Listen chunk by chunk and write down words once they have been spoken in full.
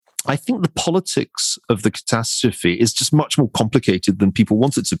I think the politics of the catastrophe is just much more complicated than people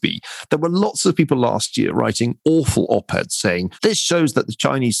want it to be. There were lots of people last year writing awful op-eds saying, this shows that the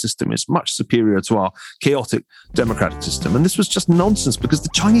Chinese system is much superior to our chaotic democratic system. And this was just nonsense, because the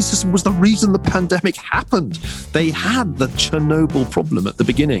Chinese system was the reason the pandemic happened. They had the Chernobyl problem at the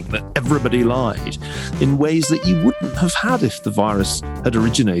beginning, that everybody lied in ways that you wouldn't have had if the virus had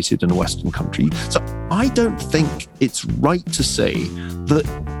originated in a Western country. So I don't think it's right to say that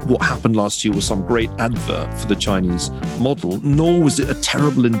what happened last year was some great advert for the Chinese model, nor was it a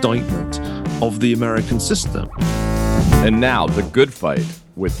terrible indictment of the American system. And now, The Good Fight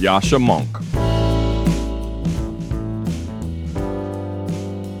with Yascha Mounk.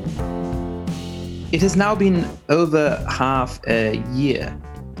 It has now been over half a year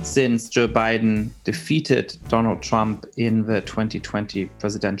since Joe Biden defeated Donald Trump in the 2020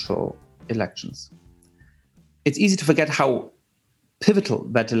 presidential elections. It's easy to forget how pivotal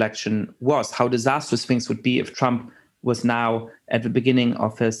that election was, how disastrous things would be if Trump was now at the beginning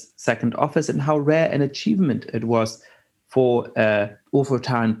of his second office, and how rare an achievement it was for an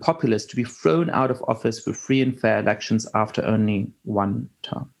authoritarian populist to be thrown out of office with free and fair elections after only one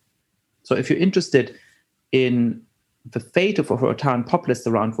term. So if you're interested in the fate of authoritarian populists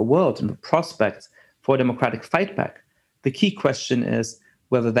around the world and the prospects for a democratic fight back, the key question is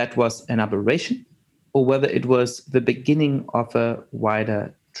whether that was an aberration or whether it was the beginning of a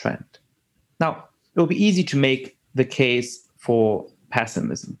wider trend. Now, it will be easy to make the case for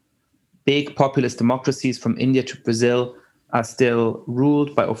pessimism. Big populist democracies from India to Brazil are still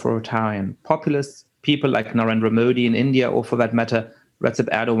ruled by authoritarian populists. People like Narendra Modi in India, or for that matter, Recep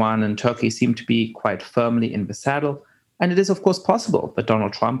Erdogan in Turkey, seem to be quite firmly in the saddle. And it is, of course, possible that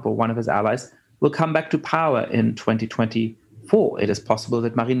Donald Trump or one of his allies will come back to power in 2024. It is possible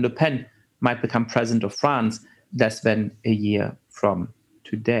that Marine Le Pen might become president of France less than a year from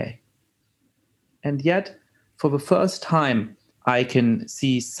today. And yet, for the first time, I can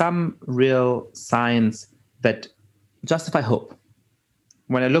see some real signs that justify hope.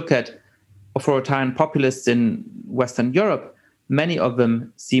 When I look at authoritarian populists in Western Europe, many of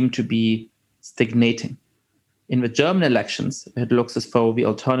them seem to be stagnating. In the German elections, it looks as though the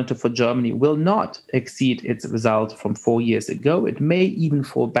alternative for Germany will not exceed its result from 4 years ago. It may even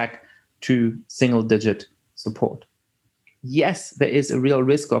fall back to single-digit support. Yes, there is a real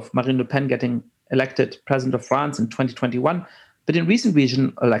risk of Marine Le Pen getting elected president of France in 2021, but in recent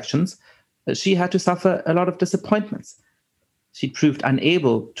regional elections, she had to suffer a lot of disappointments. She proved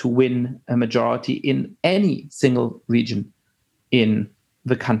unable to win a majority in any single region in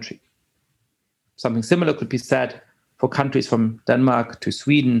the country. Something similar could be said for countries from Denmark to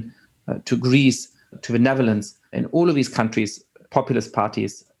Sweden, to Greece, to the Netherlands. In all of these countries, populist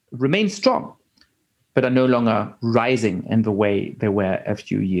parties remain strong, but are no longer rising in the way they were a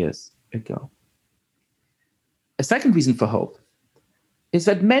few years ago. A second reason for hope is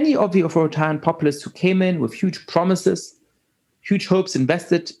that many of the authoritarian populists who came in with huge promises, huge hopes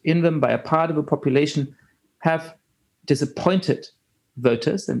invested in them by a part of the population, have disappointed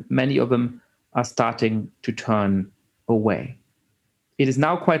voters, and many of them are starting to turn away. It is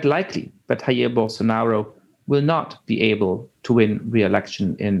now quite likely that Jair Bolsonaro will not be able to win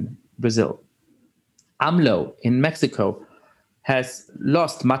re-election in Brazil. AMLO in Mexico has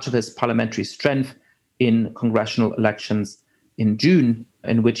lost much of his parliamentary strength in congressional elections in June,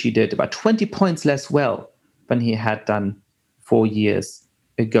 in which he did about 20 points less well than he had done 4 years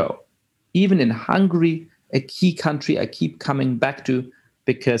ago. Even in Hungary, a key country I keep coming back to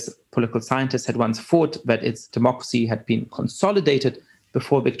because political scientists had once thought that its democracy had been consolidated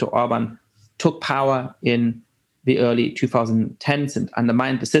before Viktor Orban took power in the early 2010s and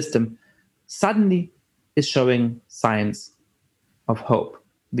undermined the system, suddenly is showing signs of hope.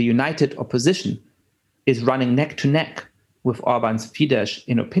 The united opposition is running neck to neck with Orban's Fidesz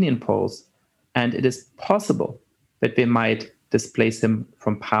in opinion polls, and it is possible that they might displace him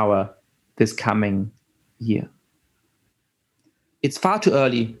from power this coming year. It's far too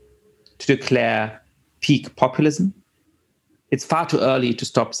early to declare peak populism. It's far too early to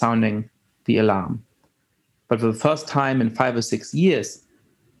stop sounding the alarm. But for the first time in 5 or 6 years,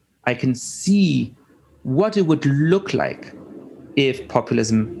 I can see what it would look like if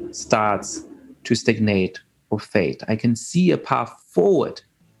populism starts to stagnate or fade. I can see a path forward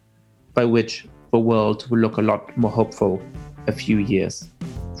by which the world will look a lot more hopeful a few years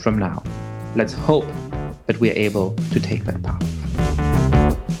from now. Let's hope that we're able to take that path.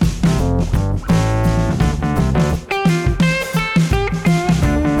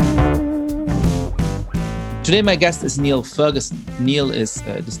 Today, my guest is Niall Ferguson. Niall is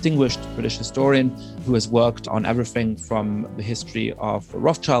a distinguished British historian who has worked on everything from the history of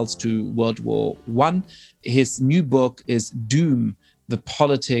Rothschilds to World War I. His new book is Doom, The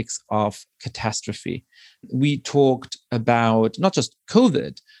Politics of Catastrophe. We talked about not just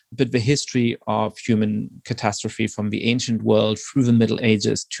COVID, but the history of human catastrophe from the ancient world through the Middle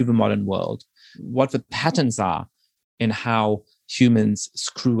Ages to the modern world, what the patterns are in how humans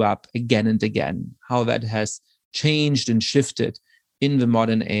screw up again and again, how that has changed and shifted in the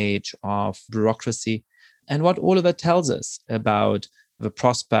modern age of bureaucracy, and what all of that tells us about the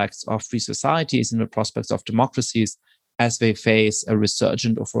prospects of free societies and the prospects of democracies as they face a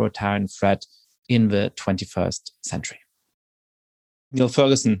resurgent authoritarian threat in the 21st century. Niall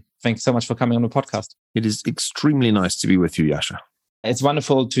Ferguson, thanks so much for coming on the podcast. It is extremely nice to be with you, Yasha. It's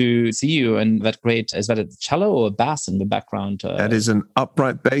wonderful to see you, and that great, is that a cello or a bass in the background? That is an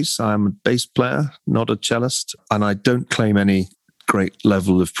upright bass. I'm a bass player, not a cellist, and I don't claim any great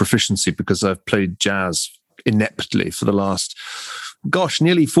level of proficiency because I've played jazz ineptly for the last,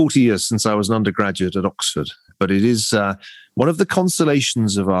 nearly 40 years since I was an undergraduate at Oxford. But it is one of the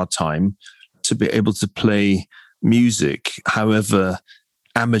consolations of our time to be able to play music, however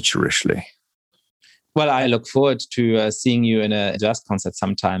amateurishly. Well, I look forward to seeing you in a jazz concert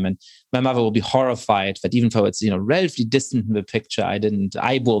sometime. And my mother will be horrified that even though it's relatively distant in the picture, I didn't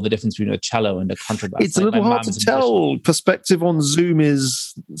eyeball the difference between a cello and a contrabass. It's a little hard to tell. Perspective on Zoom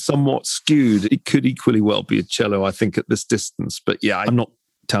is somewhat skewed. It could equally well be a cello, I think, at this distance. But yeah, I'm not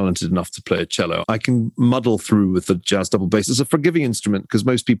talented enough to play a cello. I can muddle through with the jazz double bass. It's a forgiving instrument because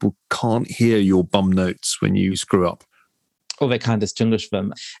most people can't hear your bum notes when you screw up. Oh, they can't distinguish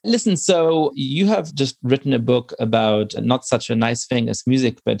them. Listen, so you have just written a book about not such a nice thing as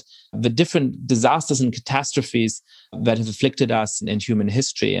music, but the different disasters and catastrophes that have afflicted us in human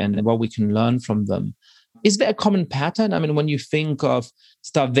history and what we can learn from them. Is there a common pattern? I mean, when you think of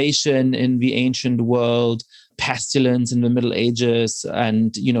starvation in the ancient world, pestilence in the Middle Ages,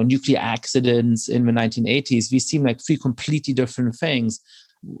 and nuclear accidents in the 1980s, these seem like three completely different things.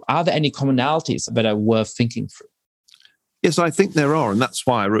 Are there any commonalities that are worth thinking through? Yes, I think there are. And that's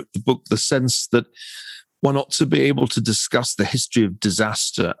why I wrote the book, the sense that one ought to be able to discuss the history of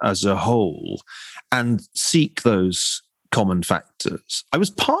disaster as a whole and seek those common factors. I was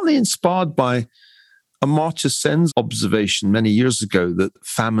partly inspired by Amartya Sen's observation many years ago that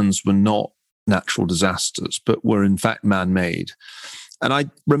famines were not natural disasters, but were in fact man-made. And I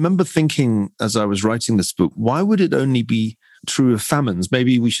remember thinking as I was writing this book, why would it only be true of famines?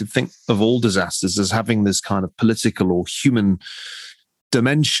 Maybe we should think of all disasters as having this kind of political or human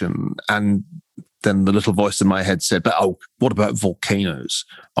dimension. And then the little voice in my head said, but what about volcanoes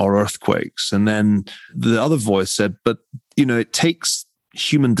or earthquakes? And then the other voice said, but it takes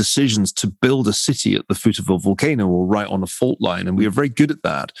human decisions to build a city at the foot of a volcano or right on a fault line. And we are very good at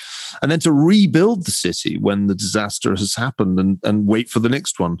that. And then to rebuild the city when the disaster has happened and wait for the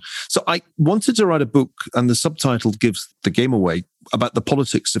next one. So I wanted to write a book, and the subtitle gives the game away, about the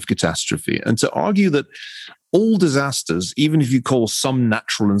politics of catastrophe, and to argue that all disasters, even if you call some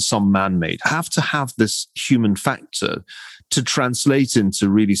natural and some man-made, have to have this human factor to translate into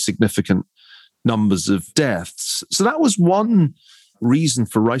really significant numbers of deaths. So that was one reason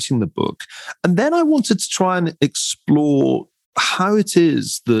for writing the book. And then I wanted to try and explore how it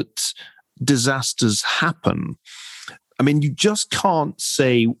is that disasters happen. I mean, you just can't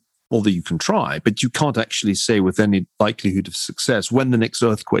say, although you can try, but you can't actually say with any likelihood of success when the next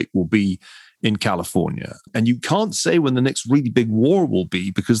earthquake will be in California. And you can't say when the next really big war will be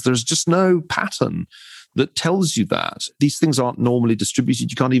because there's just no pattern that tells you that. These things aren't normally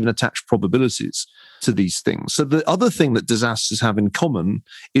distributed. You can't even attach probabilities to these things. So the other thing that disasters have in common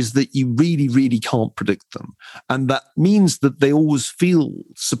is that you really, really can't predict them. And that means that they always feel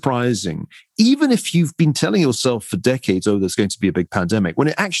surprising. Even if you've been telling yourself for decades, there's going to be a big pandemic, when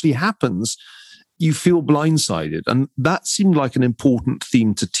it actually happens, you feel blindsided. And that seemed like an important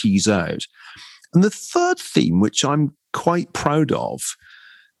theme to tease out. And the third theme, which I'm quite proud of,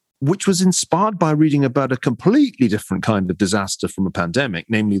 which was inspired by reading about a completely different kind of disaster from a pandemic,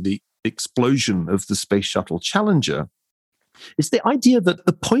 namely the explosion of the Space Shuttle Challenger, is the idea that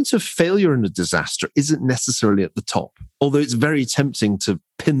the point of failure in a disaster isn't necessarily at the top, although it's very tempting to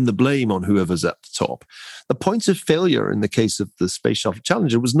pin the blame on whoever's at the top. The point of failure in the case of the Space Shuttle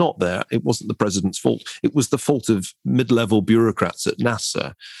Challenger was not there. It wasn't the president's fault. It was the fault of mid-level bureaucrats at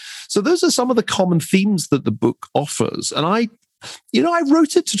NASA. So those are some of the common themes that the book offers. And I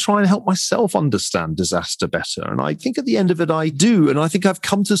wrote it to try and help myself understand disaster better. And I think at the end of it, I do. And I think I've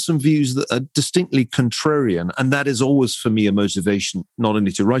come to some views that are distinctly contrarian. And that is always for me a motivation, not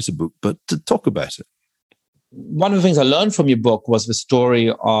only to write a book, but to talk about it. One of the things I learned from your book was the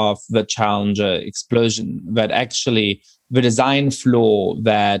story of the Challenger explosion, that actually the design flaw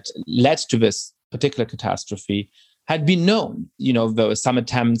that led to this particular catastrophe had been known. There were some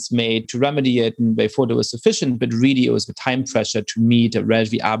attempts made to remedy it and they thought it was sufficient, but really it was the time pressure to meet a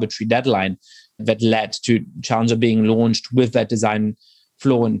relatively arbitrary deadline that led to Challenger being launched with that design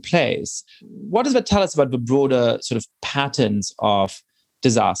flaw in place. What does that tell us about the broader sort of patterns of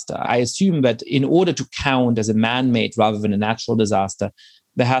disaster? I assume that in order to count as a man-made rather than a natural disaster,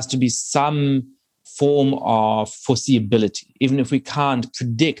 there has to be some form of foreseeability. Even if we can't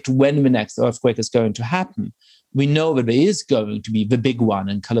predict when the next earthquake is going to happen, we know that there is going to be the big one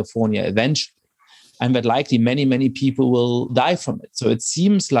in California eventually, and that likely many, many people will die from it. So it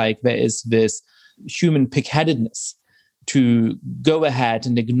seems like there is this human pig-headedness to go ahead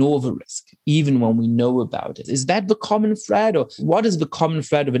and ignore the risk, even when we know about it. Is that the common thread, or what is the common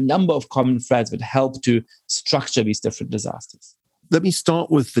thread of a number of common threads that help to structure these different disasters? Let me start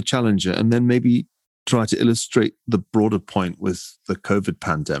with the Challenger and then maybe try to illustrate the broader point with the COVID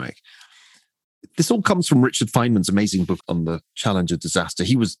pandemic. This all comes from Richard Feynman's amazing book on the Challenger disaster.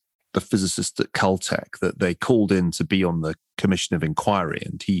 He was the physicist at Caltech that they called in to be on the Commission of Inquiry.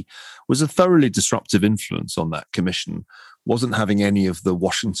 And he was a thoroughly disruptive influence on that commission, wasn't having any of the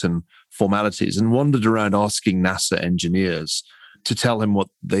Washington formalities, and wandered around asking NASA engineers to tell him what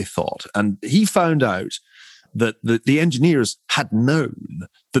they thought. And he found out that the engineers had known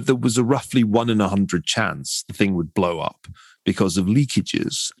that there was a roughly 1 in 100 chance the thing would blow up because of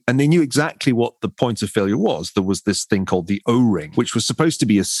leakages. And they knew exactly what the point of failure was. There was this thing called the O-ring, which was supposed to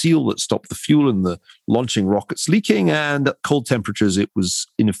be a seal that stopped the fuel in the launching rockets leaking. And at cold temperatures, it was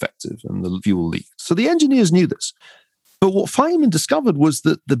ineffective and the fuel leaked. So the engineers knew this. But what Feynman discovered was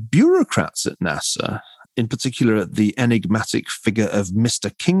that the bureaucrats at NASA, in particular the enigmatic figure of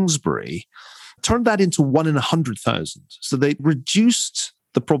Mr. Kingsbury, turned that into 1 in 100,000. So they reduced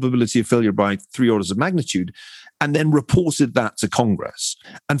the probability of failure by 3 orders of magnitude and then reported that to Congress.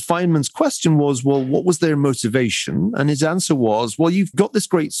 And Feynman's question was, well, what was their motivation? And his answer was, well, you've got this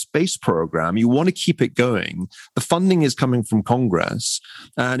great space program. You want to keep it going. The funding is coming from Congress.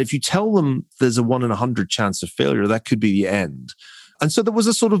 And if you tell them there's a 1 in 100 chance of failure, that could be the end. And so there was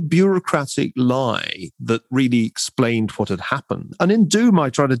a sort of bureaucratic lie that really explained what had happened. And in Doom,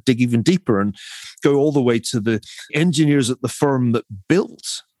 I try to dig even deeper and go all the way to the engineers at the firm that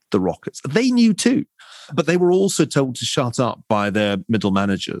built the rockets. They knew too, but they were also told to shut up by their middle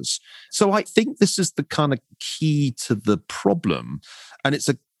managers. So I think this is the kind of key to the problem. And it's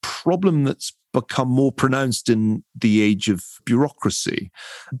a problem that's become more pronounced in the age of bureaucracy.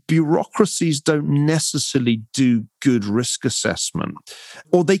 Bureaucracies don't necessarily do good risk assessment,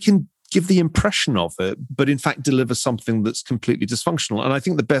 or they can give the impression of it, but in fact deliver something that's completely dysfunctional. And I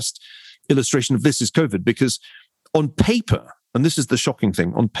think the best illustration of this is COVID, because on paper, and this is the shocking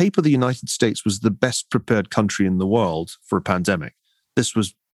thing, on paper, the United States was the best prepared country in the world for a pandemic. This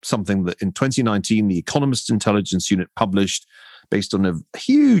was something that in 2019, the Economist Intelligence Unit published based on a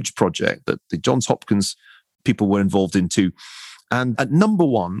huge project that the Johns Hopkins people were involved in too. And at number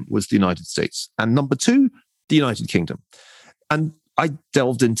 1 was the United States. And number 2, the United Kingdom. And I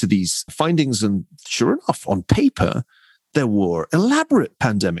delved into these findings, and sure enough, on paper, there were elaborate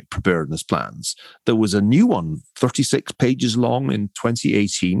pandemic preparedness plans. There was a new one, 36 pages long in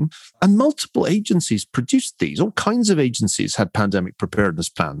 2018, and multiple agencies produced these. All kinds of agencies had pandemic preparedness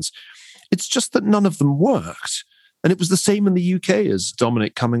plans. It's just that none of them worked. And it was the same in the UK, as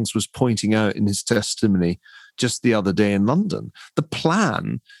Dominic Cummings was pointing out in his testimony just the other day in London. The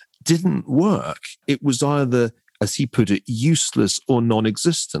plan didn't work. It was either, as he put it, useless or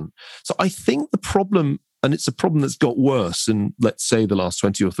non-existent. So I think the problem, and it's a problem that's got worse in, let's say, the last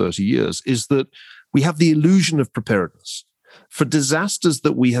 20 or 30 years, is that we have the illusion of preparedness. For disasters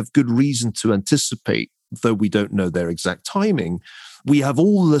that we have good reason to anticipate, though we don't know their exact timing, we have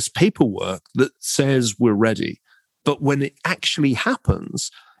all this paperwork that says we're ready. But when it actually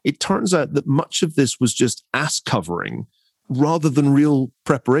happens, it turns out that much of this was just ass covering rather than real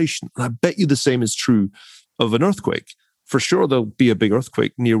preparation. And I bet you the same is true of an earthquake. For sure, there'll be a big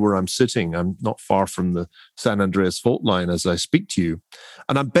earthquake near where I'm sitting. I'm not far from the San Andreas fault line as I speak to you.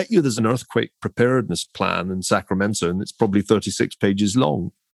 And I bet you there's an earthquake preparedness plan in Sacramento, and it's probably 36 pages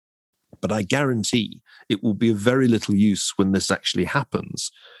long. But I guarantee it will be of very little use when this actually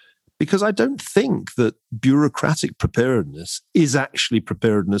happens. Because I don't think that bureaucratic preparedness is actually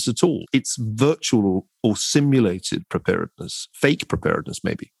preparedness at all. It's virtual or simulated preparedness, fake preparedness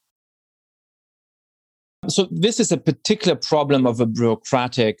maybe. So this is a particular problem of a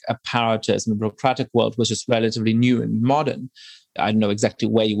bureaucratic apparatus in the bureaucratic world, which is relatively new and modern. I don't know exactly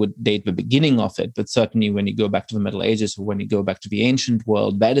where you would date the beginning of it, but certainly when you go back to the Middle Ages or when you go back to the ancient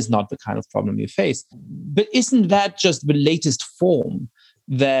world, that is not the kind of problem you face. But isn't that just the latest form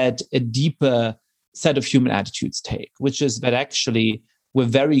that a deeper set of human attitudes take, which is that actually we're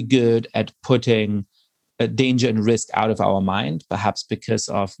very good at putting danger and risk out of our mind, perhaps because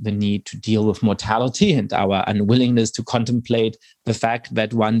of the need to deal with mortality and our unwillingness to contemplate the fact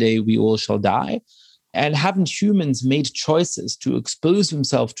that one day we all shall die. And haven't humans made choices to expose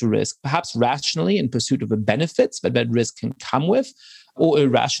themselves to risk, perhaps rationally in pursuit of the benefits that that risk can come with, or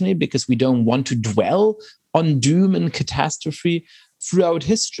irrationally because we don't want to dwell on doom and catastrophe throughout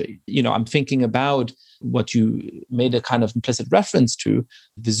history? I'm thinking about what you made a kind of implicit reference to,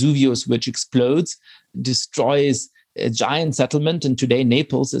 Vesuvius, which explodes, destroys a giant settlement. And today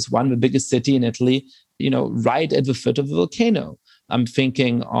Naples is the biggest city in Italy, right at the foot of the volcano. I'm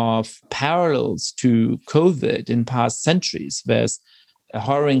thinking of parallels to COVID in past centuries. There's a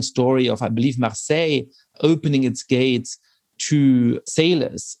harrowing story of, I believe, Marseille opening its gates to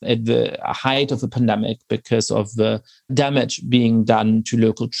sailors at the height of the pandemic because of the damage being done to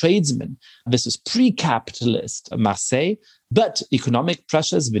local tradesmen. This is pre-capitalist Marseille, but economic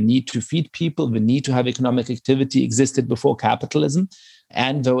pressures, the need to feed people, the need to have economic activity existed before capitalism.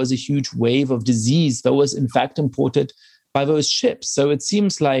 And there was a huge wave of disease that was in fact imported by those ships. So it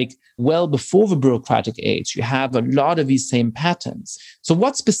seems like well before the bureaucratic age, you have a lot of these same patterns. So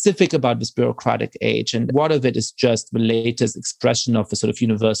what's specific about this bureaucratic age, and what of it is just the latest expression of the sort of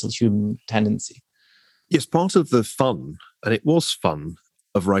universal human tendency? Yes, part of the fun, and it was fun,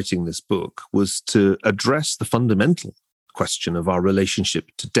 of writing this book was to address the fundamental question of our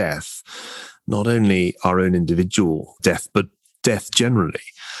relationship to death, not only our own individual death, but death generally.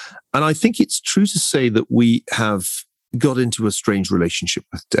 And I think it's true to say that we have got into a strange relationship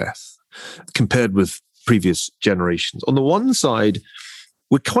with death compared with previous generations. On the one side,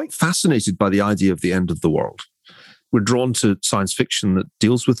 we're quite fascinated by the idea of the end of the world. We're drawn to science fiction that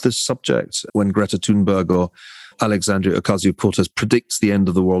deals with this subject. When Greta Thunberg or Alexandria Ocasio-Cortez predicts the end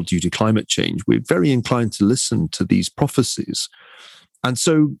of the world due to climate change, we're very inclined to listen to these prophecies. And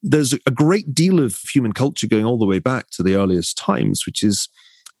so there's a great deal of human culture going all the way back to the earliest times, which is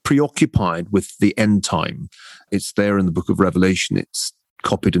preoccupied with the end time. It's there in the book of Revelation. It's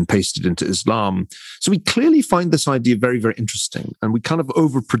copied and pasted into Islam. So we clearly find this idea very, very interesting. And we kind of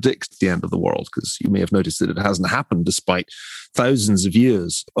overpredict the end of the world, because you may have noticed that it hasn't happened despite thousands of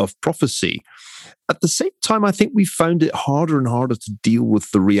years of prophecy. At the same time, I think we found it harder and harder to deal with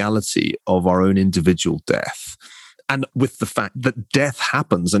the reality of our own individual death. And with the fact that death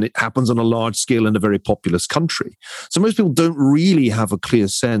happens, and it happens on a large scale in a very populous country. So most people don't really have a clear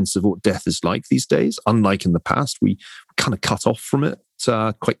sense of what death is like these days. Unlike in the past, we kind of cut off from it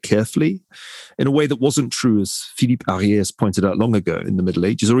quite carefully in a way that wasn't true, as Philippe Ariès pointed out long ago, in the Middle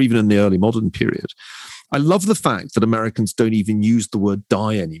Ages or even in the early modern period. I love the fact that Americans don't even use the word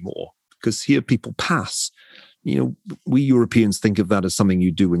die anymore, because here people pass. We Europeans think of that as something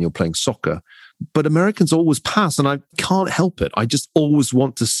you do when you're playing soccer. But Americans always pass, and I can't help it. I just always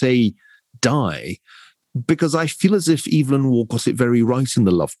want to say die, because I feel as if Evelyn Waugh got it very right in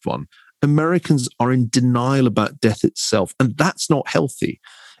The Loved One. Americans are in denial about death itself, and that's not healthy.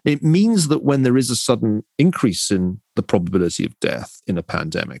 It means that when there is a sudden increase in the probability of death in a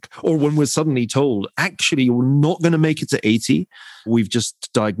pandemic, or when we're suddenly told, actually, we're not going to make it to 80, we've just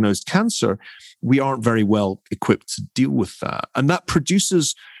diagnosed cancer, we aren't very well equipped to deal with that. And that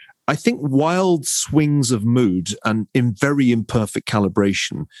produces, I think, wild swings of mood and in very imperfect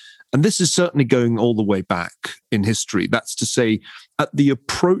calibration. And this is certainly going all the way back in history. That's to say, at the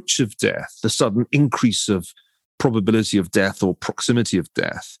approach of death, the sudden increase of probability of death or proximity of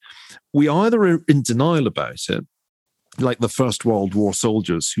death, we either are in denial about it, like the First World War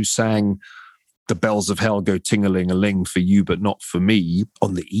soldiers who sang "The bells of hell go ting-a-ling-a-ling for you, but not for me"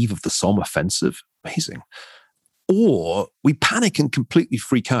 on the eve of the Somme offensive. Amazing. Or we panic and completely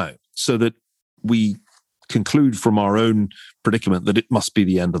freak out so that we conclude from our own predicament that it must be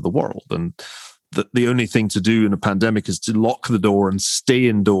the end of the world, and that the only thing to do in a pandemic is to lock the door and stay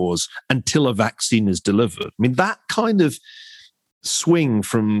indoors until a vaccine is delivered. I mean, that kind of swing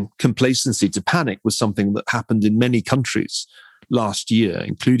from complacency to panic was something that happened in many countries last year,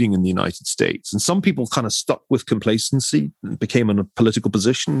 including in the United States. And some people kind of stuck with complacency and became in a political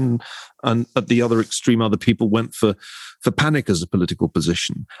position. And at the other extreme, other people went for panic as a political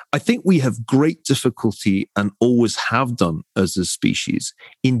position. I think we have great difficulty, and always have done as a species,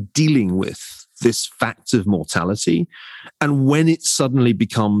 in dealing with this fact of mortality. And when it suddenly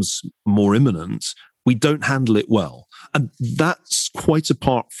becomes more imminent, we don't handle it well. And that's quite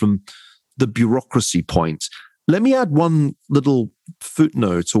apart from the bureaucracy point. Let me add one little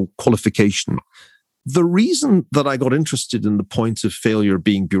footnote or qualification. The reason that I got interested in the point of failure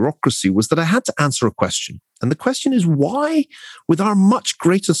being bureaucracy was that I had to answer a question. And the question is why, with our much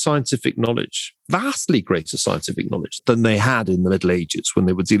greater scientific knowledge, vastly greater scientific knowledge than they had in the Middle Ages when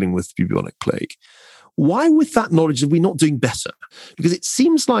they were dealing with bubonic plague, why with that knowledge are we not doing better? Because it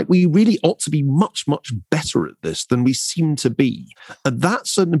seems like we really ought to be much, much better at this than we seem to be. And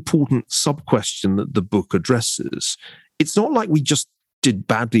that's an important sub-question that the book addresses. It's not like we just did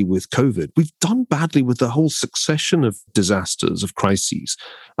badly with COVID. We've done badly with the whole succession of disasters, of crises.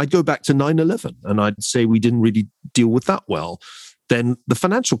 I'd go back to 9/11 and I'd say we didn't really deal with that well. Then the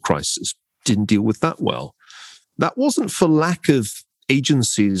financial crisis didn't deal with that well. That wasn't for lack of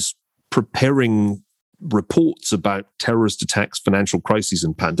agencies preparing reports about terrorist attacks, financial crises,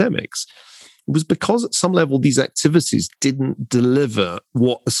 and pandemics. It was because at some level these activities didn't deliver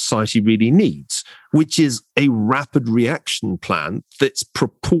what a society really needs, which is a rapid reaction plan that's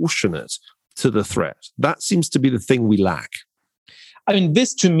proportionate to the threat. That seems to be the thing we lack. I mean,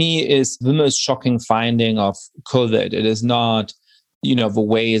 this to me is the most shocking finding of COVID. It is not, the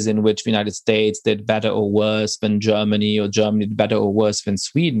ways in which the United States did better or worse than Germany, or Germany did better or worse than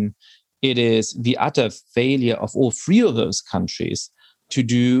Sweden. It is the utter failure of all three of those countries to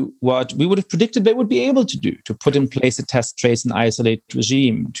do what we would have predicted they would be able to do, to put in place a test, trace, and isolate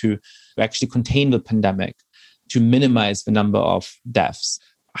regime, to actually contain the pandemic, to minimize the number of deaths.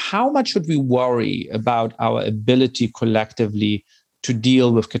 How much should we worry about our ability collectively to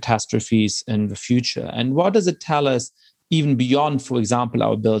deal with catastrophes in the future? And what does it tell us, even beyond, for example,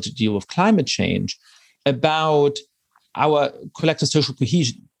 our ability to deal with climate change, about our collective social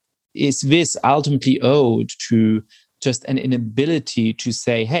cohesion? Is this ultimately owed to just an inability to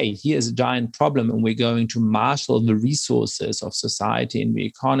say, hey, here's a giant problem and we're going to marshal the resources of society and the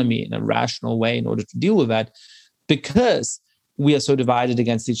economy in a rational way in order to deal with that, because we are so divided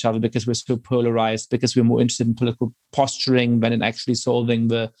against each other, because we're so polarized, because we're more interested in political posturing than in actually solving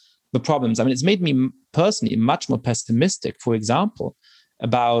the problems? I mean, it's made me personally much more pessimistic, for example,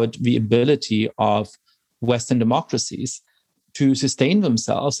 about the ability of Western democracies to sustain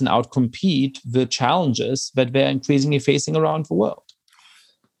themselves and outcompete the challenges that they're increasingly facing around the world.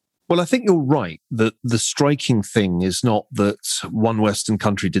 Well, I think you're right that the striking thing is not that one Western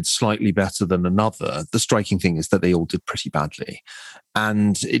country did slightly better than another. The striking thing is that they all did pretty badly.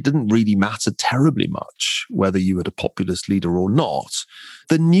 And it didn't really matter terribly much whether you had a populist leader or not.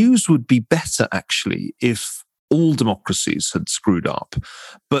 The news would be better, actually, if all democracies had screwed up.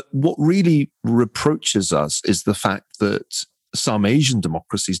 But what really reproaches us is the fact that some Asian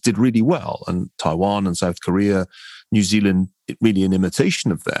democracies did really well, and Taiwan and South Korea, New Zealand, really in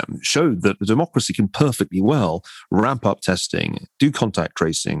imitation of them, showed that the democracy can perfectly well ramp up testing, do contact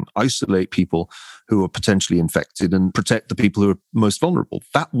tracing, isolate people who are potentially infected, and protect the people who are most vulnerable.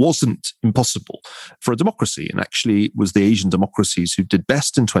 That wasn't impossible for a democracy, and actually it was the Asian democracies who did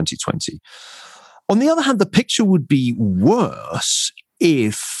best in 2020. On the other hand, the picture would be worse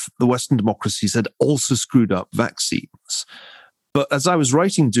if the Western democracies had also screwed up vaccines. But as I was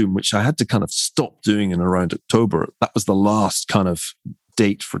writing Doom, which I had to kind of stop doing in around October, that was the last kind of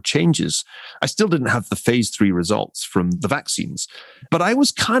date for changes. I still didn't have the phase 3 results from the vaccines. But I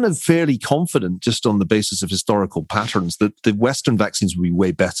was kind of fairly confident, just on the basis of historical patterns, that the Western vaccines would be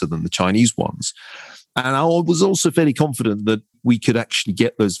way better than the Chinese ones. And I was also fairly confident that we could actually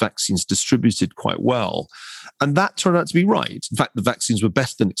get those vaccines distributed quite well. And that turned out to be right. In fact, the vaccines were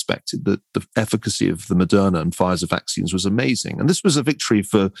better than expected. The efficacy of the Moderna and Pfizer vaccines was amazing. And this was a victory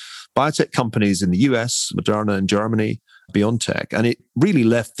for biotech companies in the US, Moderna in Germany, BioNTech. And it really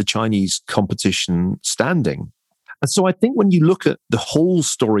left the Chinese competition standing. And so I think when you look at the whole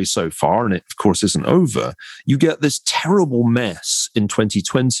story so far, and it of course isn't over, you get this terrible mess in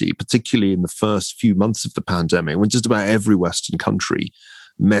 2020, particularly in the first few months of the pandemic, when just about every Western country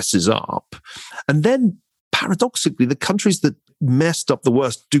messes up. And then paradoxically, the countries that messed up the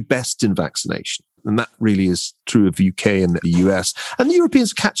worst do best in vaccination. And that really is true of the UK and the US. And the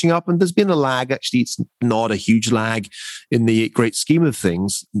Europeans are catching up, and there's been a lag. Actually, it's not a huge lag in the great scheme of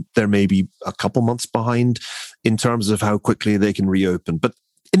things. They're maybe a couple months behind in terms of how quickly they can reopen. But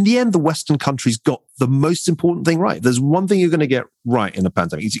in the end, the Western countries got the most important thing right. There's one thing you're going to get right in a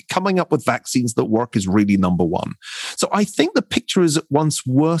pandemic. Coming up with vaccines that work is really number one. So I think the picture is at once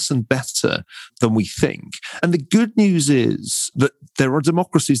worse and better than we think. And the good news is that there are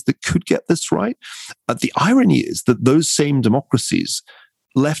democracies that could get this right. The irony is that those same democracies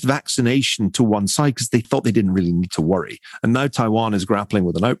left vaccination to one side because they thought they didn't really need to worry. And now Taiwan is grappling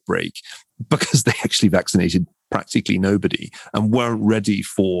with an outbreak because they actually vaccinated practically nobody, and weren't ready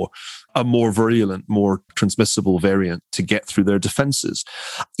for a more virulent, more transmissible variant to get through their defenses.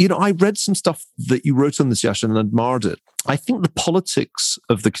 I read some stuff that you wrote on this, Yasha, and admired it. I think the politics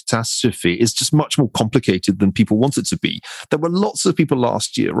of the catastrophe is just much more complicated than people want it to be. There were lots of people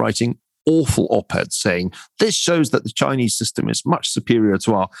last year writing awful op-eds saying this shows that the Chinese system is much superior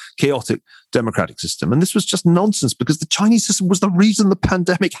to our chaotic democratic system. And this was just nonsense, because the Chinese system was the reason the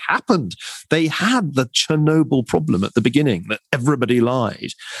pandemic happened. They had the Chernobyl problem at the beginning, that everybody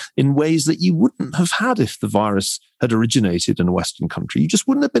lied in ways that you wouldn't have had if the virus had originated in a Western country. You just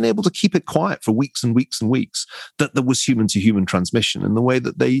wouldn't have been able to keep it quiet for weeks and weeks and weeks that there was human-to-human transmission in the way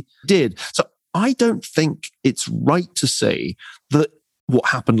that they did. So I don't think it's right to say that what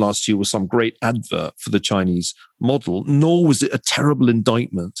happened last year was some great advert for the Chinese model, nor was it a terrible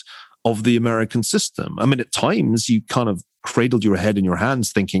indictment of the American system. I mean, at times you kind of cradled your head in your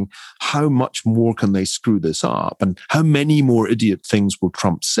hands thinking, how much more can they screw this up? And how many more idiot things will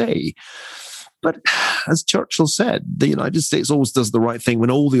Trump say? But as Churchill said, the United States always does the right thing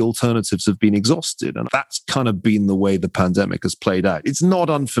when all the alternatives have been exhausted. And that's kind of been the way the pandemic has played out. It's not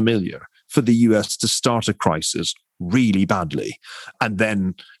unfamiliar for the US to start a crisis really badly and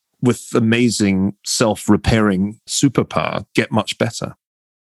then, with amazing self-repairing superpower, get much better.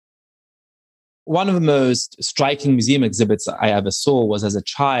 One of the most striking museum exhibits I ever saw was, as a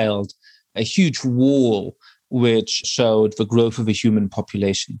child, a huge wall which showed the growth of the human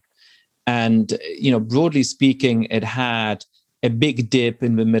population. And, broadly speaking, it had a big dip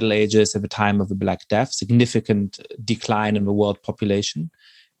in the Middle Ages at the time of the Black Death, significant decline in the world population.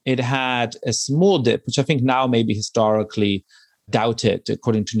 It had a small dip, which I think now may be historically doubted,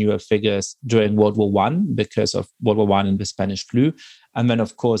 according to newer figures, during World War I, because of World War I and the Spanish flu. And then,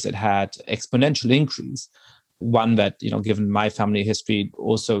 of course, it had exponential increase. One that, given my family history,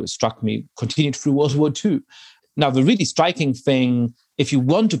 also struck me, continued through World War II. Now, the really striking thing, if you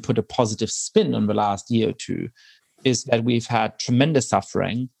want to put a positive spin on the last year or two, is that we've had tremendous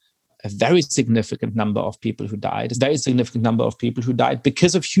suffering, a very significant number of people who died, a very significant number of people who died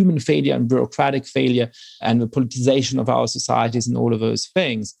because of human failure and bureaucratic failure and the politicization of our societies and all of those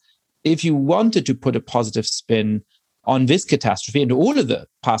things. If you wanted to put a positive spin on this catastrophe and all of the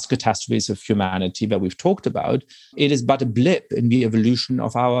past catastrophes of humanity that we've talked about, it is but a blip in the evolution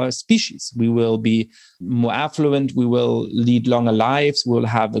of our species. We will be more affluent, we will lead longer lives, we'll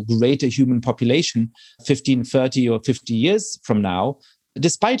have a greater human population 15, 30 or 50 years from now,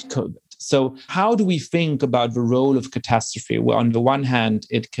 despite COVID. So how do we think about the role of catastrophe, where on the one hand,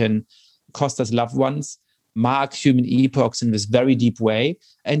 it can cost us loved ones, mark human epochs in this very deep way,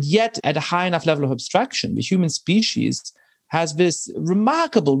 and yet at a high enough level of abstraction, the human species has this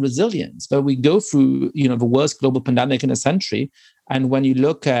remarkable resilience where we go through, the worst global pandemic in a century. And when you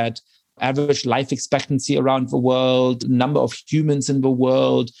look at average life expectancy around the world, number of humans in the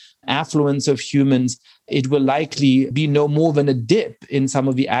world, affluence of humans, it will likely be no more than a dip in some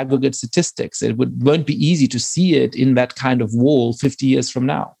of the aggregate statistics. It won't be easy to see it in that kind of wall 50 years from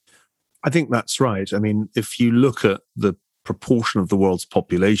now. I think that's right. I mean, if you look at the proportion of the world's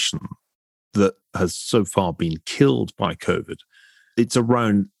population that has so far been killed by COVID, it's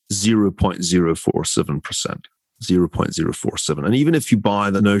around 0.047%. 0.047. And even if you buy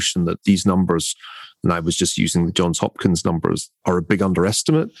the notion that these numbers, and I was just using the Johns Hopkins numbers, are a big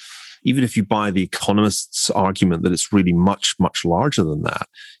underestimate, even if you buy the economists' argument that it's really much, much larger than that,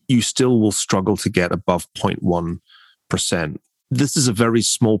 you still will struggle to get above 0.1%. This is a very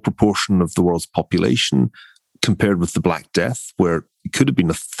small proportion of the world's population compared with the Black Death, where it could have been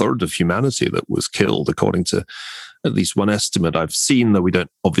a third of humanity that was killed, according to at least one estimate I've seen, though we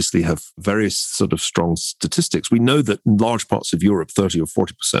don't obviously have various sort of strong statistics. We know that in large parts of Europe, 30 or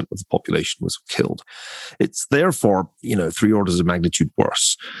 40% of the population was killed. It's therefore, 3 orders of magnitude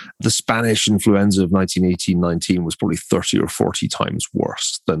worse. The Spanish influenza of 1918-19 was probably 30 or 40 times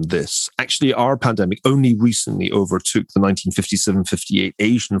worse than this. Actually, our pandemic only recently overtook the 1957-58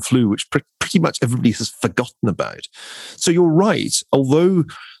 Asian flu, which pretty much everybody has forgotten about. So you're right, although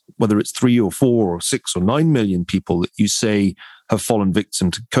whether it's 3 or 4 or 6 or 9 million people that you say have fallen victim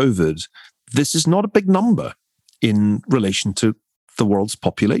to COVID, this is not a big number in relation to the world's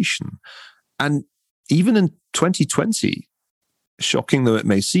population. And even in 2020, shocking though it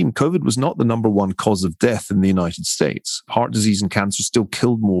may seem, COVID was not the number one cause of death in the United States. Heart disease and cancer still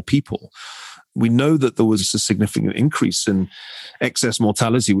killed more people. We know that there was a significant increase in excess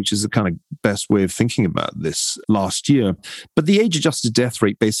mortality, which is the kind of best way of thinking about this last year. But the age-adjusted death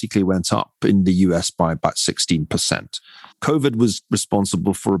rate basically went up in the US by about 16%. COVID was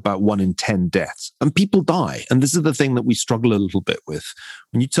responsible for about 1 in 10 deaths. And people die. And this is the thing that we struggle a little bit with.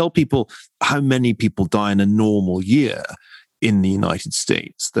 When you tell people how many people die in a normal year in the United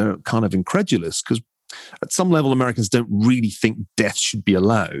States, they're kind of incredulous because at some level, Americans don't really think death should be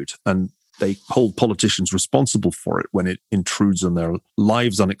allowed. And they hold politicians responsible for it when it intrudes on their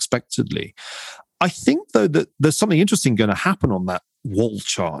lives unexpectedly. I think, though, that there's something interesting going to happen on that wall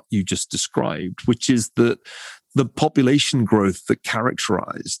chart you just described, which is that the population growth that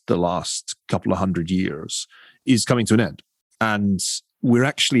characterized the last couple of hundred years is coming to an end. And we're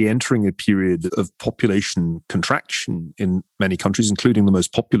actually entering a period of population contraction in many countries, including the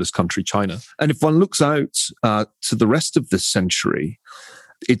most populous country, China. And if one looks out to the rest of this century,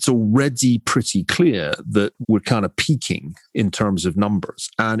 it's already pretty clear that we're kind of peaking in terms of numbers.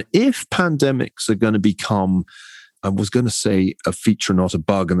 And if pandemics are going to become, I was going to say a feature, not a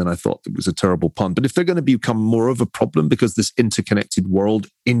bug, and then I thought it was a terrible pun, but if they're going to become more of a problem because this interconnected world,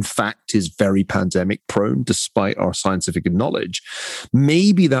 in fact, is very pandemic prone, despite our scientific knowledge,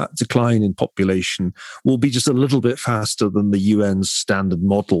 maybe that decline in population will be just a little bit faster than the UN's standard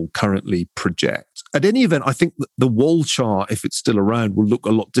model currently projects. At any event, I think that the wall chart, if it's still around, will look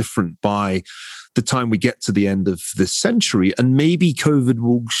a lot different by the time we get to the end of this century. And maybe COVID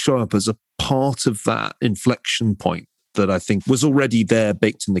will show up as a part of that inflection point that I think was already there,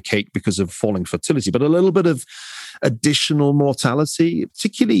 baked in the cake because of falling fertility, but a little bit of additional mortality.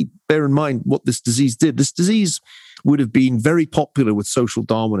 Particularly bear in mind what this disease did. This disease would have been very popular with social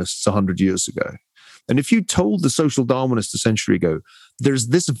Darwinists 100 years ago. And if you told the social Darwinists a century ago, there's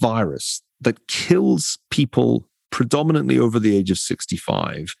this virus that kills people predominantly over the age of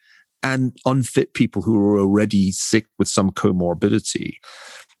 65 and unfit people who are already sick with some comorbidity,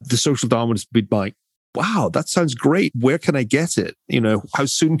 the social Darwinists would be like, wow, that sounds great. Where can I get it? How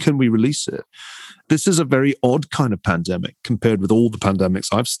soon can we release it? This is a very odd kind of pandemic compared with all the pandemics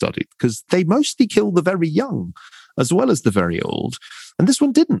I've studied because they mostly kill the very young as well as the very old. And this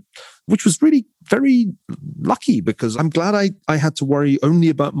one didn't, which was really very lucky because I'm glad I had to worry only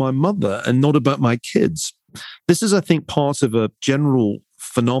about my mother and not about my kids. This is, I think, part of a general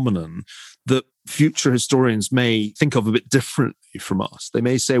phenomenon that future historians may think of a bit differently from us. They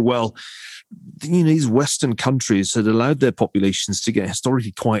may say, well, these Western countries had allowed their populations to get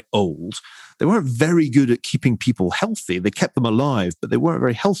historically quite old. They weren't very good at keeping people healthy. They kept them alive, but they weren't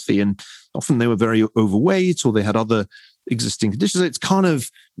very healthy. And often they were very overweight or they had other existing conditions. It's kind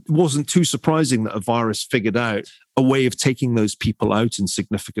of wasn't too surprising that a virus figured out a way of taking those people out in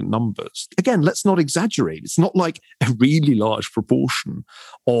significant numbers. Again, let's not exaggerate. It's not like a really large proportion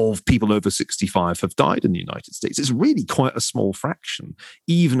of people over 65 have died in the United States. It's really quite a small fraction,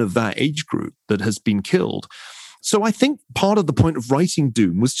 even of that age group, that has been killed. So I think part of the point of writing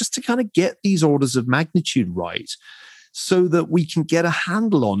Doom was just to kind of get these orders of magnitude right so that we can get a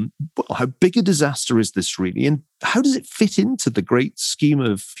handle on, well, how big a disaster is this really, and how does it fit into the great scheme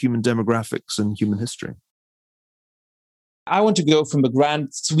of human demographics and human history? I want to go from the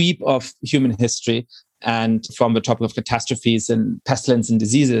grand sweep of human history and from the topic of catastrophes and pestilence and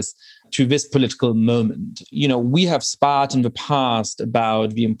diseases to this political moment. We have sparred in the past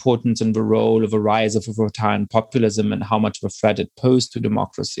about the importance and the role of the rise of authoritarian populism and how much of a threat it posed to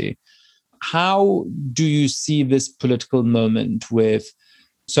democracy. How do you see this political moment with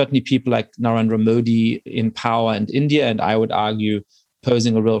certainly people like Narendra Modi in power in India, and I would argue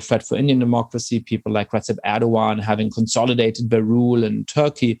posing a real threat for Indian democracy, people like Recep Erdogan having consolidated their rule in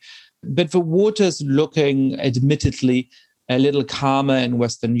Turkey, but the waters looking admittedly a little calmer in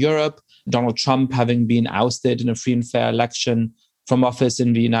Western Europe, Donald Trump having been ousted in a free and fair election from office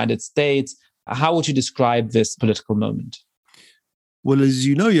in the United States. How would you describe this political moment? Well, as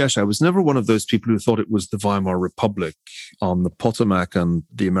you know, Yash, I was never one of those people who thought it was the Weimar Republic on the Potomac and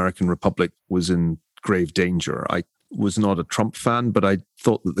the American Republic was in grave danger. I was not a Trump fan, but I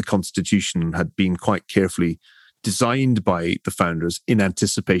thought that the Constitution had been quite carefully designed by the founders in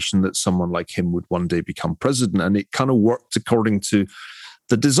anticipation that someone like him would one day become president. And it kind of worked according to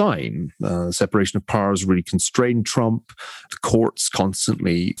the design. Separation of powers really constrained Trump. The courts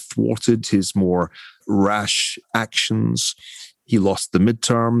constantly thwarted his more rash actions. He lost the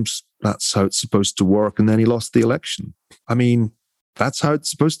midterms. That's how it's supposed to work. And then he lost the election. I mean, that's how it's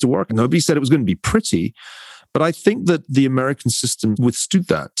supposed to work. Nobody said it was going to be pretty. But I think that the American system withstood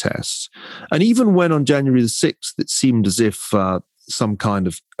that test. And even when on January the 6th, it seemed as if some kind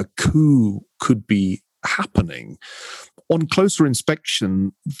of a coup could be happening, on closer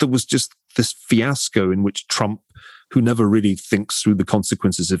inspection, there was just this fiasco in which Trump, who never really thinks through the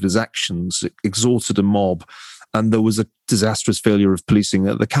consequences of his actions, exhorted a mob, and there was a disastrous failure of policing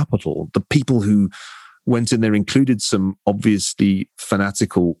at the Capitol. The people who went in there included some obviously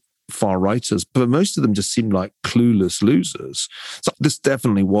fanatical far-righters, but most of them just seemed like clueless losers. So this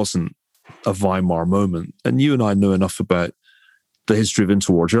definitely wasn't a Weimar moment. And you and I know enough about the history of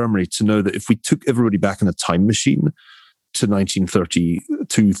interwar Germany to know that if we took everybody back in a time machine to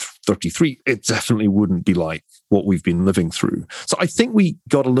 1932, 33, it definitely wouldn't be like what we've been living through. So I think we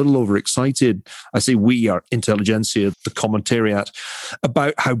got a little overexcited. I say we, our intelligentsia, the commentariat,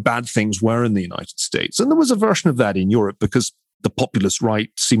 about how bad things were in the United States. And there was a version of that in Europe because the populist right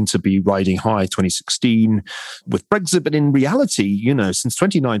seemed to be riding high 2016 with Brexit. But in reality, since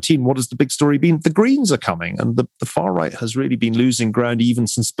 2019, what has the big story been? The Greens are coming, and the far right has really been losing ground even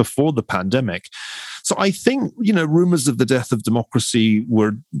since before the pandemic. So I think, rumors of the death of democracy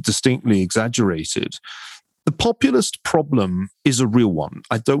were distinctly exaggerated. The populist problem is a real one.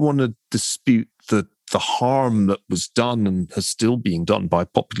 I don't want to dispute the harm that was done and is still being done by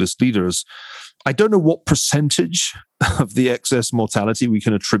populist leaders. I don't know what percentage of the excess mortality we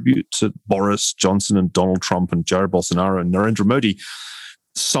can attribute to Boris Johnson and Donald Trump and Jair Bolsonaro and Narendra Modi.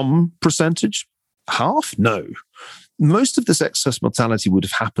 Some percentage? Half? No. Most of this excess mortality would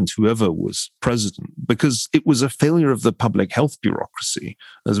have happened to whoever was president because it was a failure of the public health bureaucracy,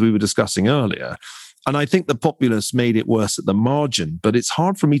 as we were discussing earlier. And I think the populists made it worse at the margin, but it's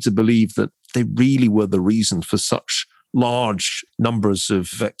hard for me to believe that they really were the reason for such large numbers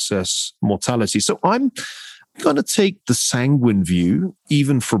of excess mortality. So I'm going to take the sanguine view,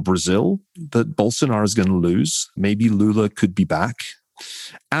 even for Brazil, that Bolsonaro is going to lose. Maybe Lula could be back.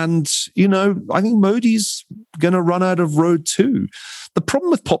 And, I think Modi's going to run out of road too. The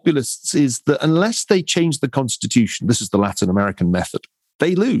problem with populists is that unless they change the constitution, this is the Latin American method,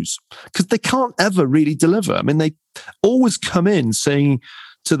 they lose because they can't ever really deliver. I mean, they always come in saying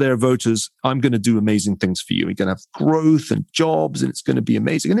to their voters, I'm going to do amazing things for you. You're going to have growth and jobs and it's going to be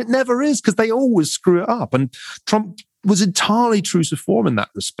amazing. And it never is because they always screw it up. And Trump was entirely true to form in that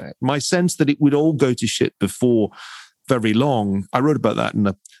respect. My sense that it would all go to shit before very long. I wrote about that in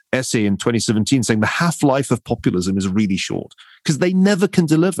an essay in 2017 saying the half-life of populism is really short because they never can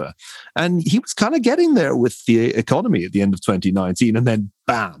deliver. And he was kind of getting there with the economy at the end of 2019 and then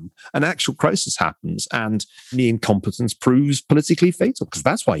bam, an actual crisis happens and the incompetence proves politically fatal because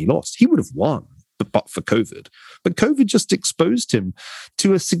that's why he lost. He would have won but for COVID. But COVID just exposed him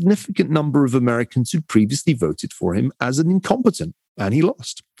to a significant number of Americans who previously voted for him as an incompetent. And he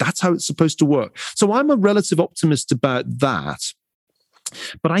lost. That's how it's supposed to work. So I'm a relative optimist about that.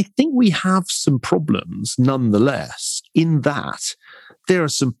 But I think we have some problems nonetheless in that there are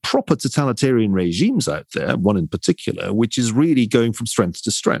some proper totalitarian regimes out there, one in particular, which is really going from strength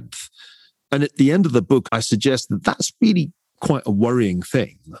to strength. And at the end of the book, I suggest that that's really quite a worrying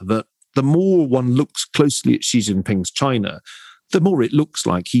thing, that the more one looks closely at Xi Jinping's China, the more it looks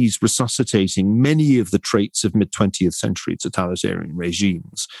like he's resuscitating many of the traits of mid-20th century totalitarian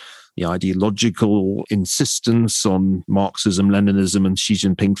regimes. The ideological insistence on Marxism, Leninism, and Xi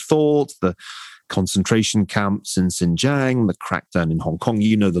Jinping thought, the concentration camps in Xinjiang, the crackdown in Hong Kong,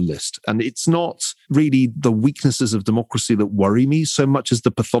 you know the list. And it's not really the weaknesses of democracy that worry me so much as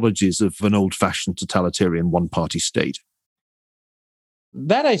the pathologies of an old-fashioned totalitarian one-party state.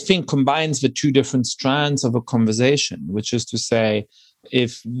 That, I think, combines the two different strands of a conversation, which is to say,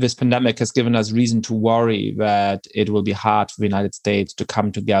 if this pandemic has given us reason to worry that it will be hard for the United States to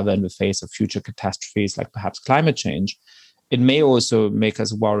come together in the face of future catastrophes like perhaps climate change, it may also make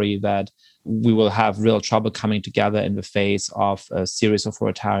us worry that we will have real trouble coming together in the face of a serious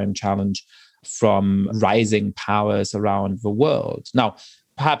authoritarian challenge from rising powers around the world. Now,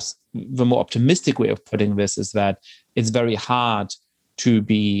 perhaps the more optimistic way of putting this is that it's very hard to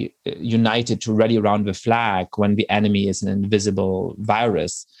be united, to rally around the flag when the enemy is an invisible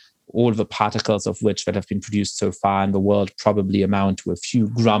virus, all the particles of which that have been produced so far in the world probably amount to a few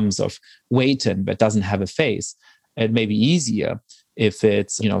grams of weight and that doesn't have a face. It may be easier if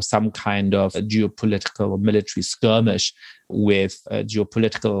it's, some kind of a geopolitical or military skirmish with a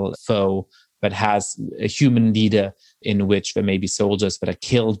geopolitical foe that has a human leader in which there may be soldiers that are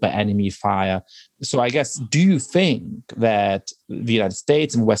killed by enemy fire. So I guess, do you think that the United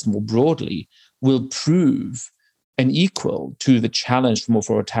States and the West more broadly will prove an equal to the challenge from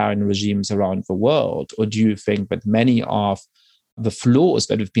authoritarian regimes around the world? Or do you think that many of the flaws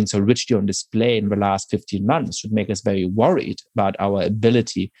that have been so richly on display in the last 15 months should make us very worried about our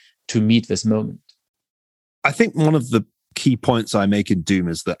ability to meet this moment? I think one of the key points I make in Doom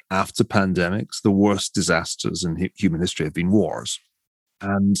is that after pandemics, the worst disasters in human history have been wars.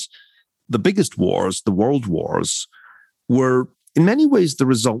 And the biggest wars, the world wars, were in many ways the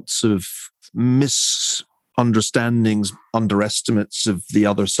results of misunderstandings, underestimates of the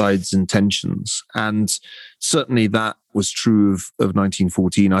other side's intentions. And certainly that was true of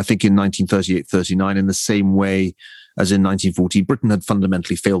 1914. I think in 1938-39, in the same way as in 1914, Britain had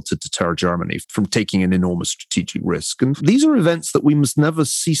fundamentally failed to deter Germany from taking an enormous strategic risk. And these are events that we must never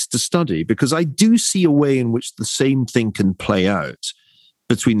cease to study, because I do see a way in which the same thing can play out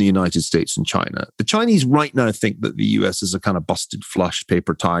between the United States and China. The Chinese right now think that the US is a kind of busted flush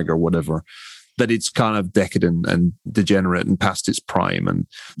paper tiger, whatever, that it's kind of decadent and degenerate and past its prime. And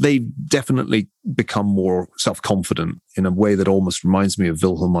they've definitely become more self-confident in a way that almost reminds me of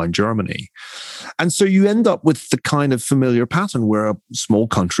Wilhelmine Germany. And so you end up with the kind of familiar pattern where a small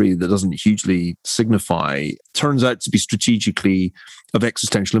country that doesn't hugely signify turns out to be strategically of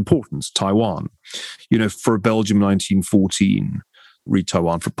existential importance, Taiwan. For Belgium, 1914, read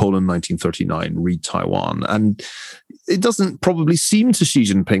Taiwan. For Poland, 1939, read Taiwan. And it doesn't probably seem to Xi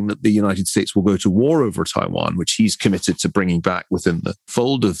Jinping that the United States will go to war over Taiwan, which he's committed to bringing back within the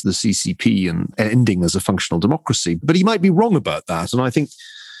fold of the CCP and ending as a functional democracy. But he might be wrong about that. And I think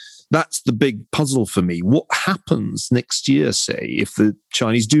that's the big puzzle for me. What happens next year, say, if the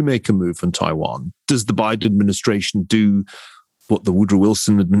Chinese do make a move on Taiwan? Does the Biden administration do what the Woodrow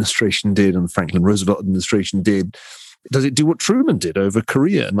Wilson administration did and the Franklin Roosevelt administration did? Does it do what Truman did over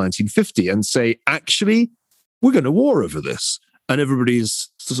Korea in 1950 and say, actually, we're going to war over this? And everybody's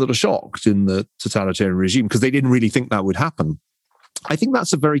sort of shocked in the totalitarian regime because they didn't really think that would happen. I think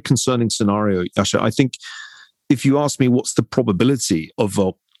that's a very concerning scenario, Yasha. I think if you ask me what's the probability of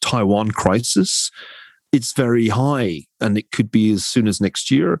a Taiwan crisis, it's very high. And it could be as soon as next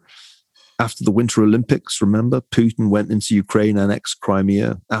year. After the Winter Olympics, remember, Putin went into Ukraine, annexed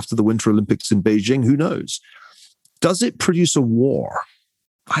Crimea. After the Winter Olympics in Beijing, who knows? Does it produce a war?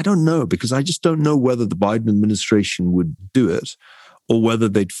 I don't know, because I just don't know whether the Biden administration would do it or whether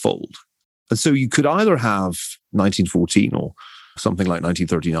they'd fold. And so you could either have 1914 or something like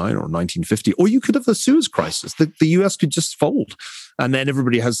 1939 or 1950, or you could have the Suez Crisis. The US could just fold. And then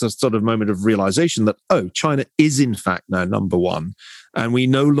everybody has a sort of moment of realization that, oh, China is in fact now number one. And we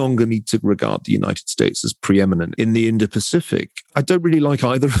no longer need to regard the United States as preeminent in the Indo-Pacific. I don't really like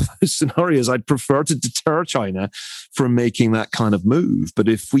either of those scenarios. I'd prefer to deter China from making that kind of move. But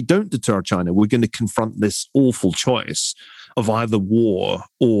if we don't deter China, we're going to confront this awful choice of either war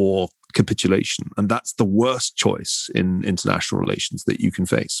or capitulation. And that's the worst choice in international relations that you can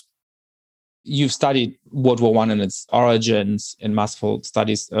face. You've studied World War I and its origins in masterful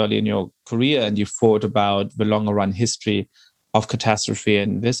studies early in your career, and you thought about the longer run history of catastrophe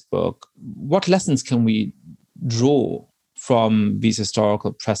in this book. What lessons can we draw from these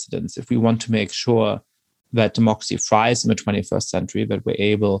historical precedents if we want to make sure that democracy thrives in the 21st century, that we're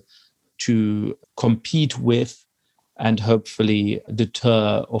able to compete with and hopefully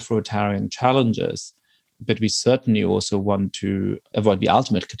deter authoritarian challenges? But we certainly also want to avoid the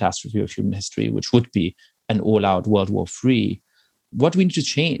ultimate catastrophe of human history, which would be an all-out World War III. What do we need to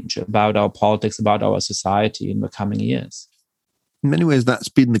change about our politics, about our society in the coming years? In many ways, that's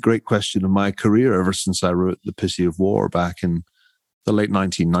been the great question of my career ever since I wrote The Pity of War back in the late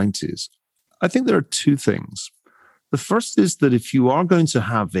 1990s. I think there are two things. The first is that if you are going to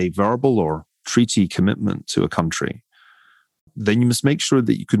have a verbal or treaty commitment to a country, then you must make sure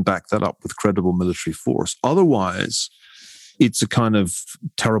that you can back that up with credible military force. Otherwise, it's a kind of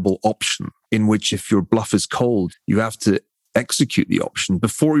terrible option in which if your bluff is cold, you have to execute the option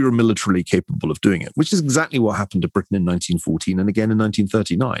before you're militarily capable of doing it, which is exactly what happened to Britain in 1914 and again in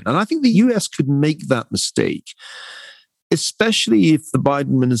 1939. And I think the US could make that mistake, especially if the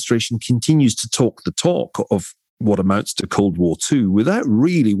Biden administration continues to talk the talk of what amounts to Cold War II without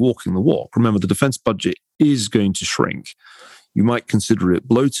really walking the walk. Remember, the defense budget is going to shrink. You might consider it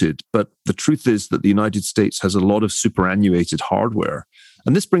bloated, but the truth is that the United States has a lot of superannuated hardware.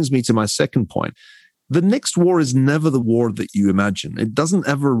 And this brings me to my second point. The next war is never the war that you imagine. It doesn't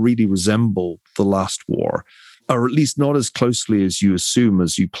ever really resemble the last war, or at least not as closely as you assume,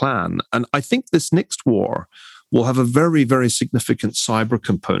 as you plan. And I think this next war will have a very, very significant cyber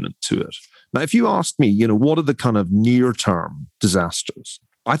component to it. Now, if you ask me, what are the kind of near-term disasters?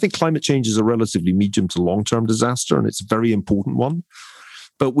 I think climate change is a relatively medium to long-term disaster, and it's a very important one.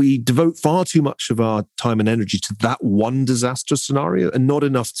 But we devote far too much of our time and energy to that one disaster scenario and not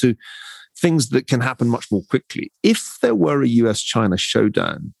enough to things that can happen much more quickly. If there were a US-China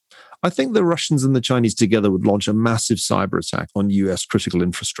showdown, I think the Russians and the Chinese together would launch a massive cyber attack on US critical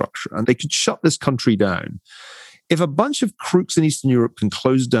infrastructure, and they could shut this country down If a bunch of crooks in Eastern Europe can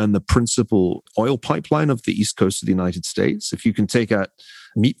close down the principal oil pipeline of the east coast of the United States, if you can take out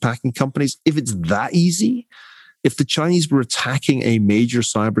meatpacking companies, if it's that easy, if the Chinese were attacking a major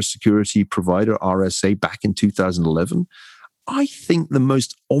cybersecurity provider, RSA, back in 2011, I think the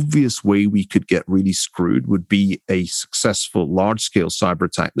most obvious way we could get really screwed would be a successful large-scale cyber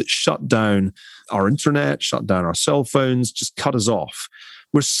attack that shut down our internet, shut down our cell phones, just cut us off.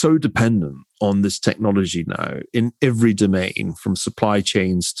 We're so dependent on this technology now in every domain, from supply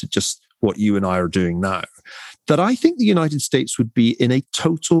chains to just what you and I are doing now, that I think the United States would be in a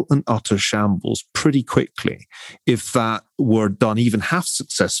total and utter shambles pretty quickly if that were done even half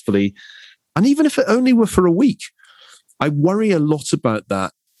successfully, and even if it only were for a week. I worry a lot about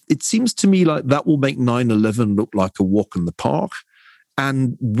that. It seems to me like that will make 9/11 look like a walk in the park.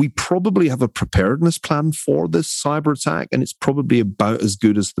 And we probably have a preparedness plan for this cyber attack, and it's probably about as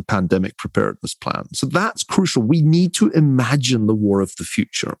good as the pandemic preparedness plan. So that's crucial. We need to imagine the war of the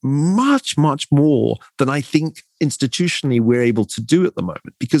future much, much more than I think institutionally we're able to do at the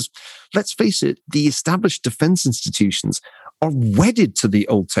moment. Because let's face it, the established defense institutions are wedded to the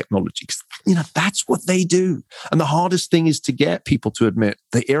old technology. That's what they do. And the hardest thing is to get people to admit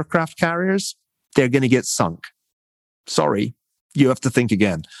the aircraft carriers, they're going to get sunk. Sorry. You have to think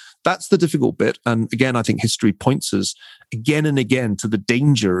again. That's the difficult bit. And again, I think history points us again and again to the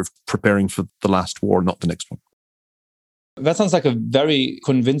danger of preparing for the last war, not the next one. That sounds like a very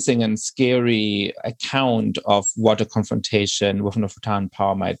convincing and scary account of what a confrontation with an authoritarian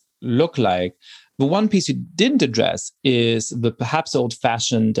power might look like. The one piece you didn't address is the perhaps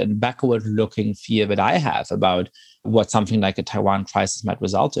old-fashioned and backward-looking fear that I have about what something like a Taiwan crisis might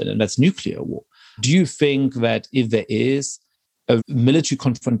result in, and that's nuclear war. Do you think that if there is a military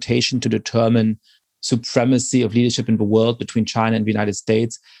confrontation to determine supremacy of leadership in the world between China and the United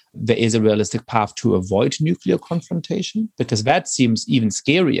States, there is a realistic path to avoid nuclear confrontation? Because that seems even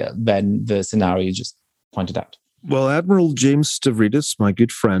scarier than the scenario you just pointed out. Well, Admiral James Stavridis, my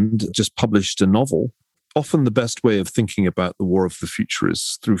good friend, just published a novel. Often the best way of thinking about the war of the future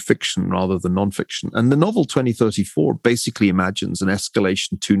is through fiction rather than nonfiction. And the novel 2034 basically imagines an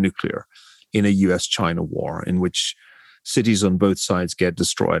escalation to nuclear in a US-China war in which cities on both sides get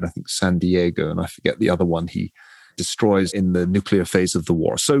destroyed. I think San Diego, and I forget the other one he destroys in the nuclear phase of the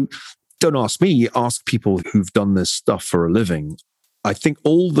war. So don't ask me, ask people who've done this stuff for a living. I think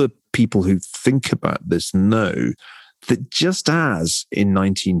all the people who think about this know that just as in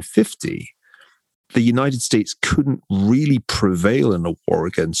 1950, the United States couldn't really prevail in a war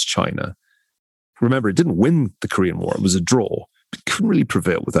against China. Remember, it didn't win the Korean War. It was a draw. It couldn't really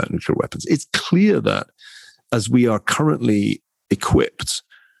prevail without nuclear weapons. It's clear that as we are currently equipped,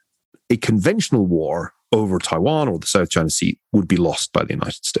 a conventional war over Taiwan or the South China Sea would be lost by the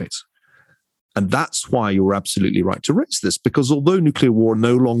United States. And that's why you're absolutely right to raise this, because although nuclear war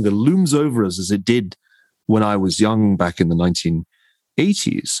no longer looms over us as it did when I was young back in the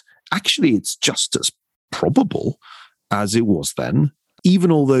 1980s, actually it's just as probable as it was then,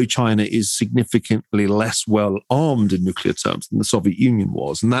 even although China is significantly less well armed in nuclear terms than the Soviet Union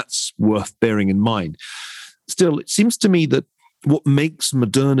was. And that's worth bearing in mind. Still, it seems to me that what makes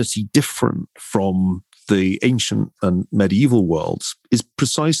modernity different from the ancient and medieval worlds is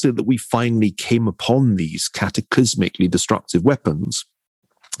precisely that we finally came upon these cataclysmically destructive weapons.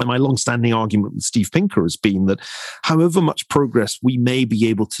 And my long-standing argument with Steve Pinker has been that however much progress we may be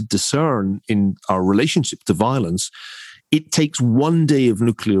able to discern in our relationship to violence, it takes one day of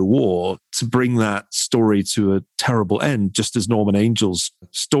nuclear war to bring that story to a terrible end, just as Norman Angel's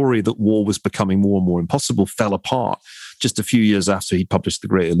story that war was becoming more and more impossible fell apart just a few years after he published The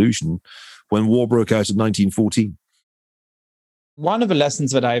Great Illusion, when war broke out in 1914. One of the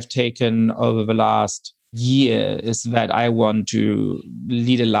lessons that I've taken over the last year is that I want to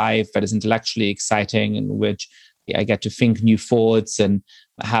lead a life that is intellectually exciting, in which I get to think new thoughts and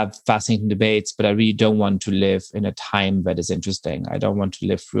have fascinating debates, but I really don't want to live in a time that is interesting. I don't want to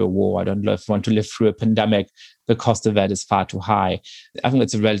live through a war. I don't want to live through a pandemic. The cost of that is far too high. I think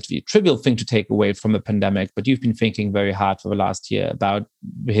it's a relatively trivial thing to take away from a pandemic, but you've been thinking very hard for the last year about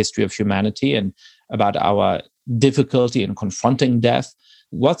the history of humanity and about our difficulty in confronting death.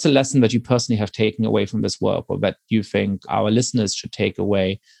 What's a lesson that you personally have taken away from this work, or that you think our listeners should take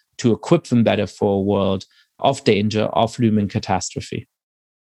away to equip them better for a world of danger, of looming catastrophe?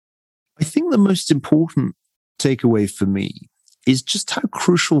 I think the most important takeaway for me is just how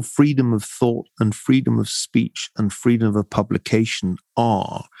crucial freedom of thought and freedom of speech and freedom of publication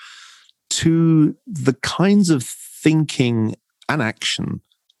are to the kinds of thinking and action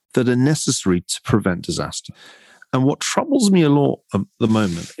that are necessary to prevent disaster. And what troubles me a lot at the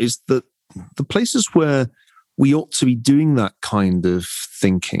moment is that the places where we ought to be doing that kind of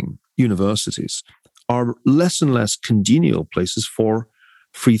thinking. Universities are less and less congenial places for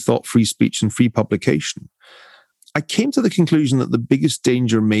free thought, free speech, and free publication. I came to the conclusion that the biggest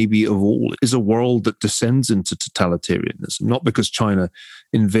danger maybe of all is a world that descends into totalitarianism, not because China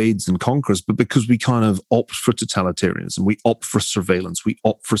invades and conquers, but because we kind of opt for totalitarianism. We opt for surveillance. We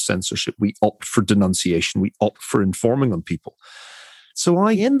opt for censorship. We opt for denunciation. We opt for informing on people. So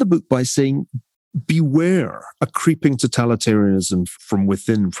I end the book by saying, beware a creeping totalitarianism from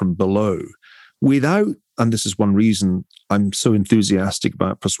within, from below, without, and this is one reason I'm so enthusiastic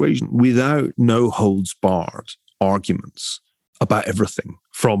about persuasion, without no holds barred arguments about everything,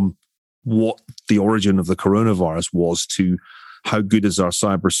 from what the origin of the coronavirus was to how good is our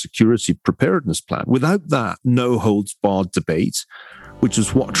cybersecurity preparedness plan. Without that no holds barred debate, which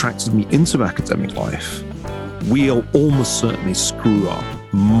is what attracted me into academic life, we'll almost certainly screw up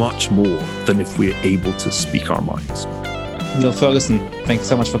much more than if we're able to speak our minds. Neil Ferguson, thank you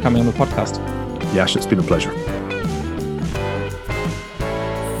so much for coming on the podcast. Yash, it's been a pleasure.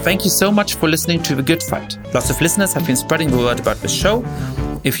 Thank you so much for listening to The Good Fight. Lots of listeners have been spreading the word about the show.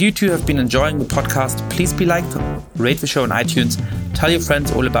 If you too have been enjoying the podcast, please be like, rate the show on iTunes, tell your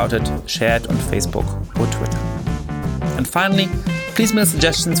friends all about it, share it on Facebook or Twitter. And finally, please mail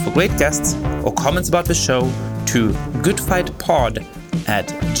suggestions for great guests or comments about the show to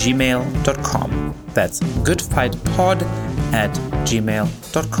goodfightpod@gmail.com. That's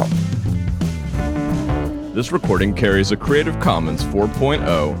goodfightpod@gmail.com. This recording carries a Creative Commons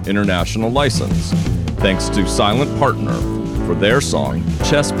 4.0 international license. Thanks to Silent Partner for their song,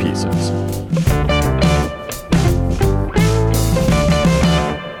 Chess Pieces.